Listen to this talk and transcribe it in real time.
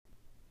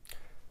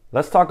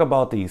Let's talk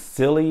about these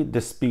silly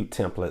dispute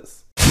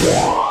templates.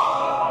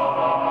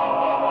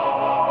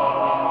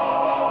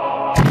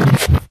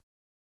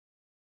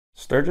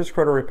 Sturgis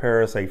Credit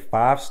Repair is a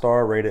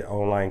 5-star rated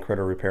online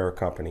credit repair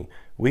company.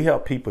 We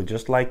help people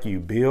just like you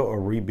build or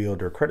rebuild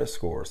their credit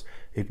scores.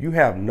 If you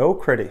have no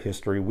credit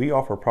history, we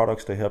offer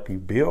products to help you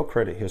build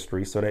credit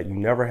history so that you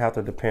never have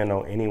to depend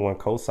on anyone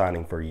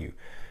co-signing for you.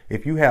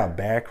 If you have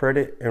bad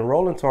credit,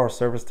 enroll into our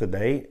service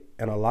today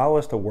and allow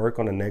us to work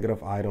on the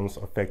negative items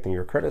affecting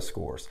your credit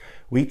scores.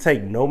 We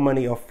take no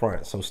money up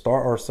front, so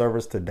start our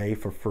service today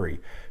for free.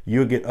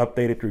 You'll get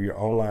updated through your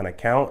online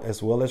account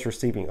as well as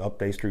receiving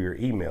updates through your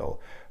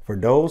email. For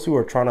those who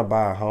are trying to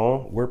buy a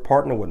home, we're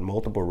partnered with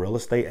multiple real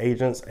estate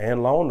agents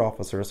and loan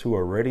officers who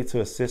are ready to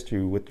assist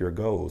you with your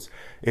goals.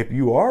 If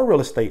you are a real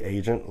estate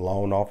agent,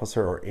 loan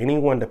officer, or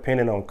anyone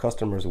dependent on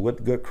customers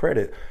with good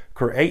credit,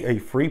 create a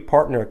free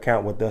partner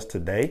account with us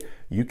today.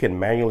 You can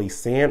manually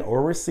send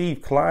or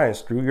receive clients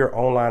through your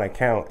online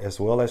account as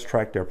well as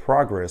track their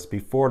progress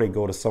before they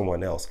go to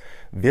someone else.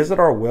 Visit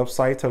our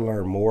website to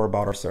learn more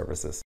about our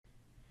services.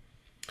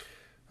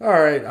 All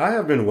right, I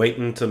have been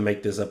waiting to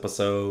make this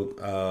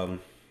episode.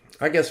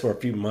 I guess for a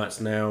few months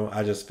now.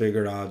 I just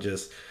figured I'll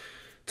just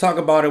talk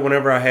about it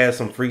whenever I had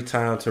some free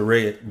time to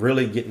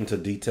really get into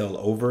detail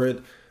over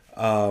it.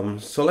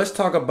 So let's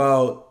talk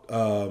about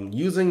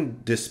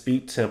using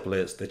dispute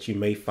templates that you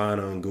may find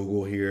on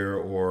Google here,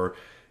 or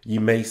you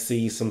may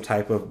see some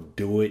type of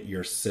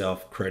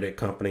do-it-yourself credit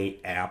company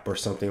app or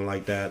something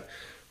like that,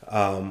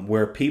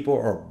 where people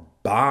are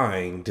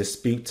buying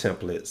dispute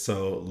templates.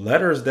 So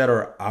letters that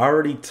are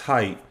already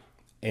typed,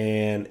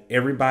 and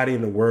everybody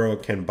in the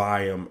world can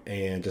buy them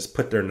and just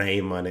put their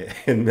name on it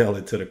and mail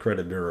it to the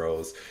credit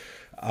bureaus.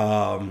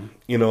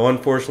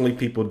 Unfortunately,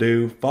 people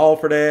do fall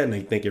for that and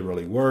they think it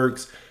really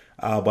works.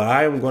 But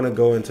I am going to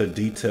go into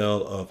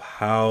detail of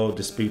how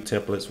dispute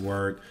templates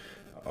work,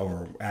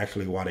 or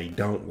actually why they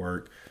don't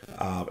work,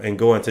 and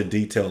go into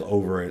detail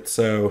over it.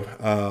 So,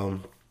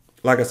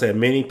 like I said,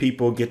 many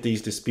people get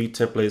these dispute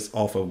templates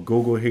off of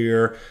Google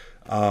here.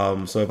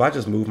 So if I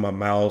just move my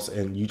mouse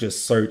and you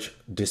just search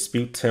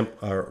dispute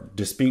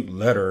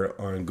letter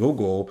on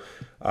Google,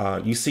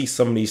 you see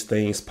some of these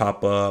things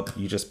pop up.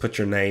 You just put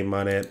your name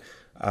on it.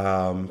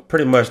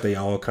 Pretty much they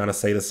all kind of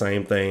say the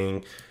same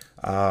thing.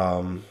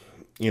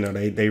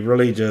 They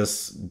really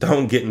just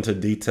don't get into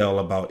detail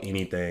about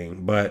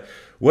anything. But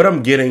what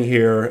I'm getting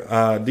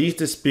here, these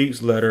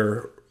disputes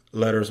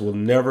letters will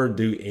never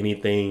do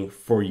anything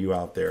for you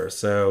out there.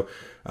 So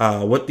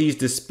what these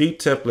dispute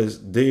templates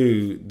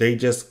do, they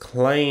just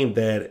claim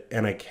that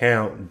an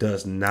account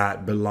does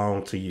not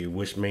belong to you,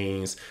 which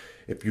means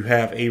if you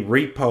have a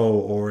repo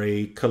or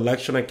a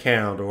collection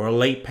account or a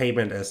late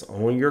payment that's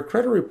on your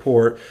credit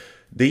report,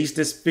 these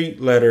dispute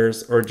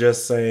letters are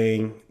just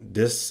saying,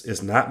 this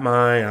is not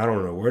mine. I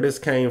don't know where this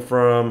came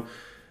from.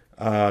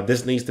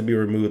 This needs to be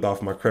removed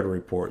off my credit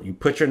report. You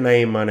put your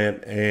name on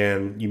it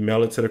and you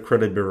mail it to the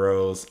credit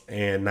bureaus,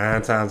 and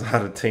 9 times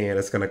out of 10,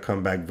 it's going to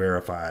come back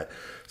verified.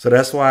 So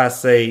that's why I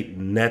say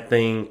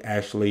nothing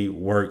actually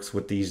works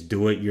with these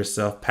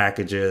do-it-yourself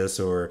packages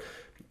or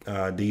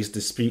these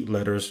dispute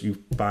letters you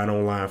find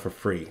online for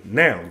free.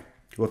 Now,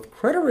 with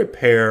credit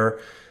repair,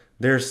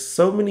 there's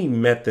so many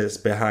methods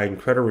behind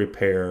credit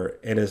repair,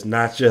 and it's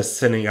not just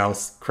sending out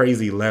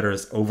crazy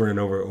letters over and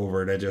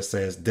over that just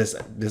says this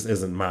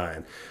isn't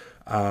mine.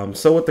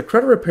 So with the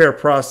credit repair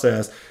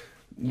process,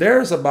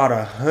 there's about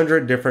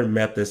 100 different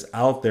methods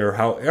out there.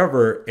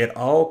 However, it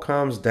all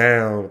comes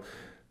down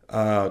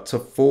to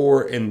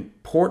 4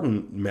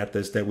 important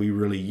methods that we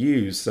really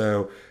use.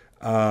 So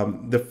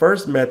the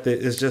first method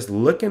is just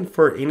looking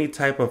for any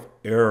type of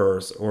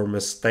errors or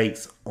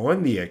mistakes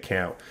on the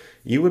account.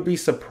 You would be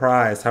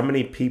surprised how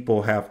many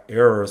people have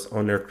errors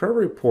on their credit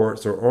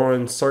reports or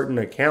on certain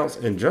accounts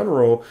in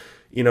general.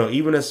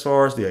 Even as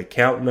far as the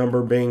account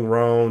number being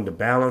wrong, the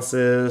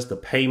balances, the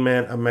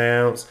payment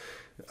amounts,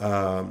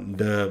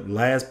 the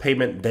last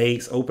payment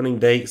dates, opening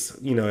dates,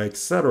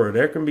 etc.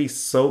 There can be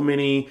so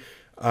many,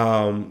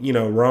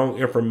 wrong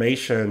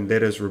information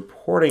that is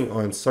reporting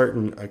on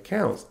certain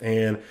accounts.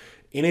 And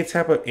any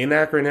type of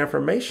inaccurate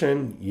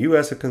information, you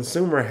as a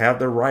consumer have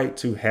the right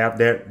to have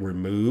that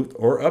removed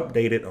or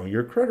updated on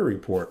your credit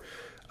report.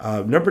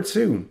 Number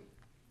 2,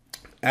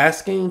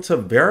 asking to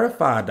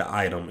verify the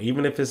item,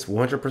 even if it's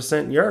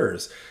 100%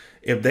 yours.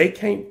 If they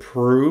can't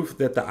prove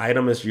that the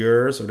item is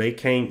yours or they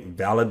can't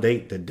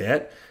validate the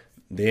debt,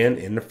 then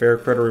in the Fair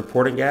Credit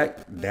Reporting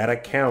Act, that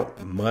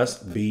account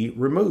must be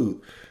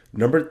removed.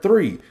 Number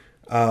 3,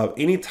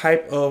 any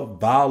type of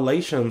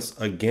violations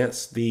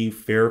against the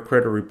Fair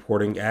Credit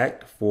Reporting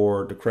Act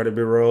for the credit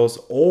bureaus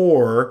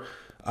or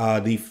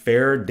the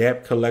Fair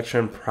Debt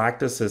Collection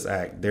Practices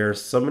Act. There are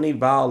so many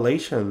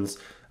violations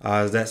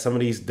that some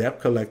of these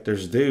debt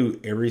collectors do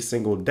every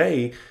single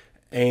day.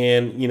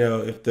 And,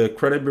 if the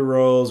credit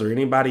bureaus or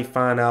anybody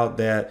find out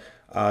that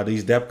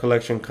these debt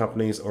collection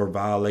companies are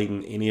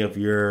violating any of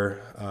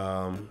your,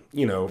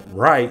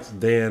 rights,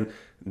 then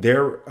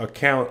their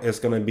account is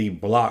going to be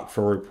blocked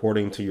for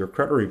reporting to your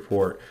credit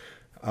report.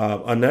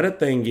 Another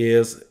thing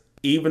is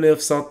even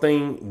if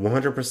something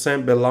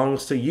 100%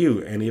 belongs to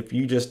you, and if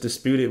you just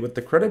dispute it with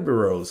the credit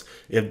bureaus,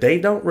 if they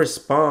don't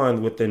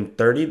respond within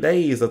 30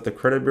 days of the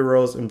credit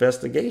bureau's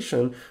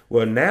investigation,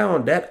 well, now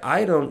that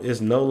item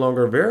is no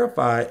longer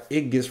verified,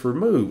 it gets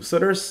removed. So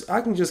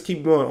I can just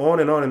keep going on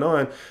and on and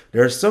on.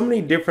 There's so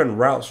many different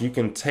routes you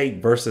can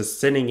take versus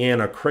sending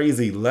in a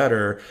crazy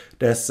letter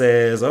that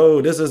says,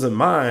 oh, this isn't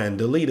mine,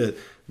 delete it,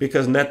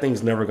 because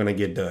nothing's never going to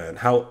get done.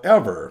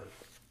 However,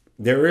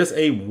 there is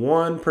a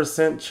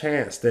 1%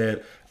 chance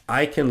that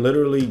I can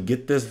literally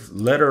get this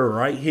letter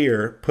right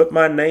here, put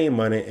my name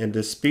on it, and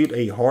dispute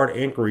a hard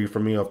inquiry for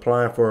me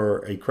applying for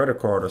a credit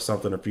card or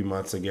something a few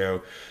months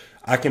ago.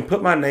 I can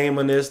put my name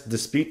on this,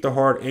 dispute the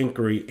hard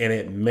inquiry, and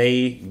it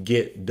may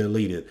get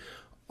deleted.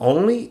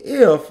 Only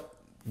if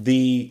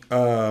the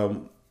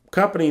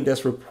company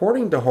that's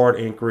reporting the hard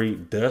inquiry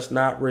does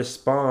not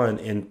respond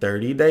in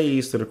 30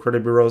 days to the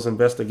credit bureau's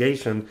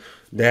investigation,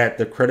 that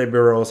the credit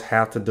bureaus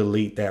have to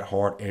delete that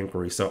hard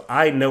inquiry. So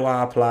I know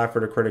I applied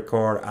for the credit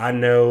card. I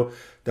know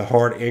the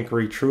hard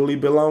inquiry truly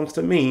belongs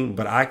to me,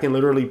 but I can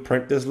literally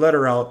print this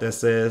letter out that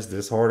says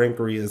this hard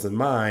inquiry isn't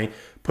mine,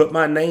 put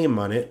my name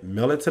on it,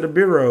 mail it to the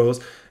bureaus,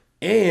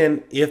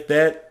 and if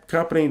that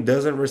company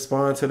doesn't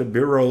respond to the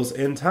bureaus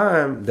in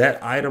time,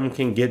 that item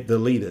can get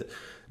deleted.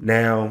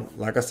 Now,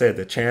 like I said,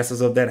 the chances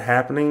of that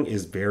happening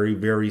is very,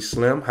 very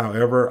slim.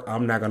 However,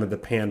 I'm not going to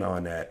depend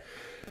on that.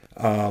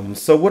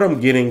 So what I'm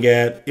getting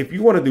at, if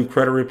you want to do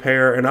credit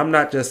repair, and I'm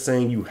not just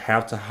saying you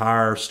have to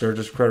hire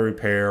Sturgis Credit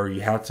Repair or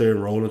you have to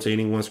enroll into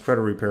anyone's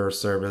credit repair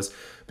service,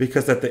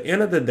 because at the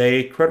end of the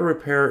day, credit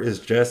repair is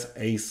just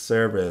a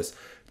service.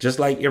 Just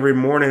like every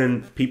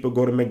morning, people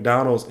go to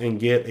McDonald's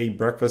and get a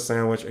breakfast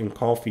sandwich and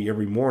coffee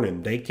every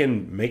morning. They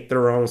can make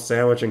their own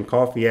sandwich and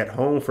coffee at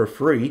home for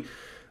free,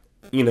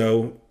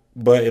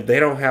 but if they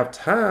don't have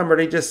time or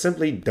they just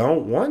simply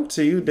don't want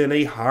to, then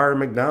they hire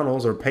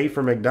McDonald's or pay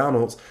for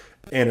McDonald's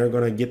and are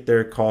going to get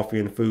their coffee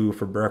and food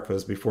for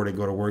breakfast before they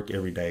go to work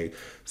every day.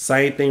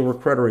 Same thing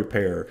with credit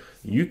repair.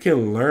 You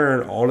can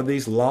learn all of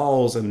these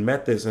laws and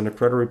methods in the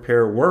credit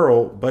repair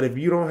world, but if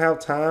you don't have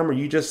time or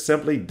you just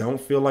simply don't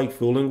feel like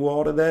fooling with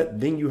all of that,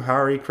 then you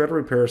hire a credit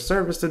repair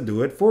service to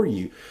do it for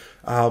you.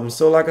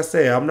 So like I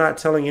say, I'm not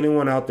telling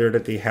anyone out there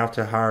that they have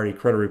to hire a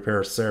credit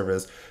repair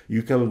service.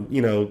 You can,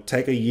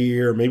 take a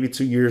year, maybe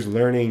 2 years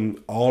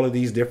learning all of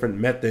these different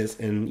methods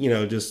and,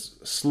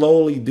 just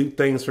slowly do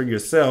things for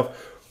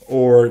yourself.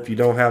 Or if you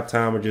don't have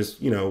time or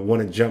just,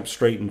 want to jump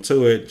straight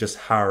into it, just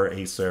hire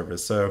a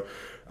service. So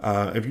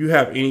if you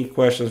have any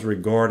questions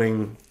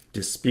regarding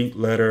dispute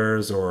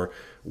letters or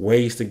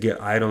ways to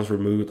get items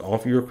removed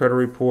off of your credit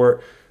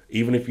report,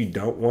 even if you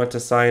don't want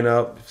to sign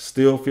up,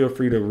 still feel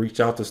free to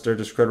reach out to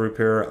Sturgis Credit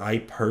Repair. I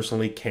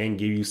personally can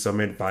give you some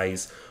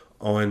advice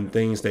on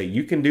things that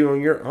you can do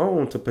on your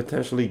own to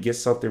potentially get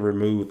something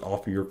removed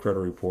off of your credit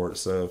report.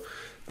 So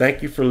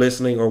thank you for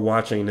listening or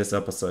watching this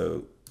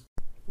episode.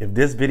 If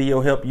this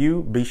video helped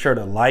you, be sure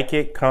to like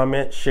it,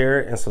 comment,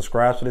 share it, and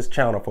subscribe to this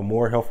channel for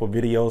more helpful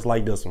videos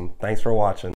like this one. Thanks for watching.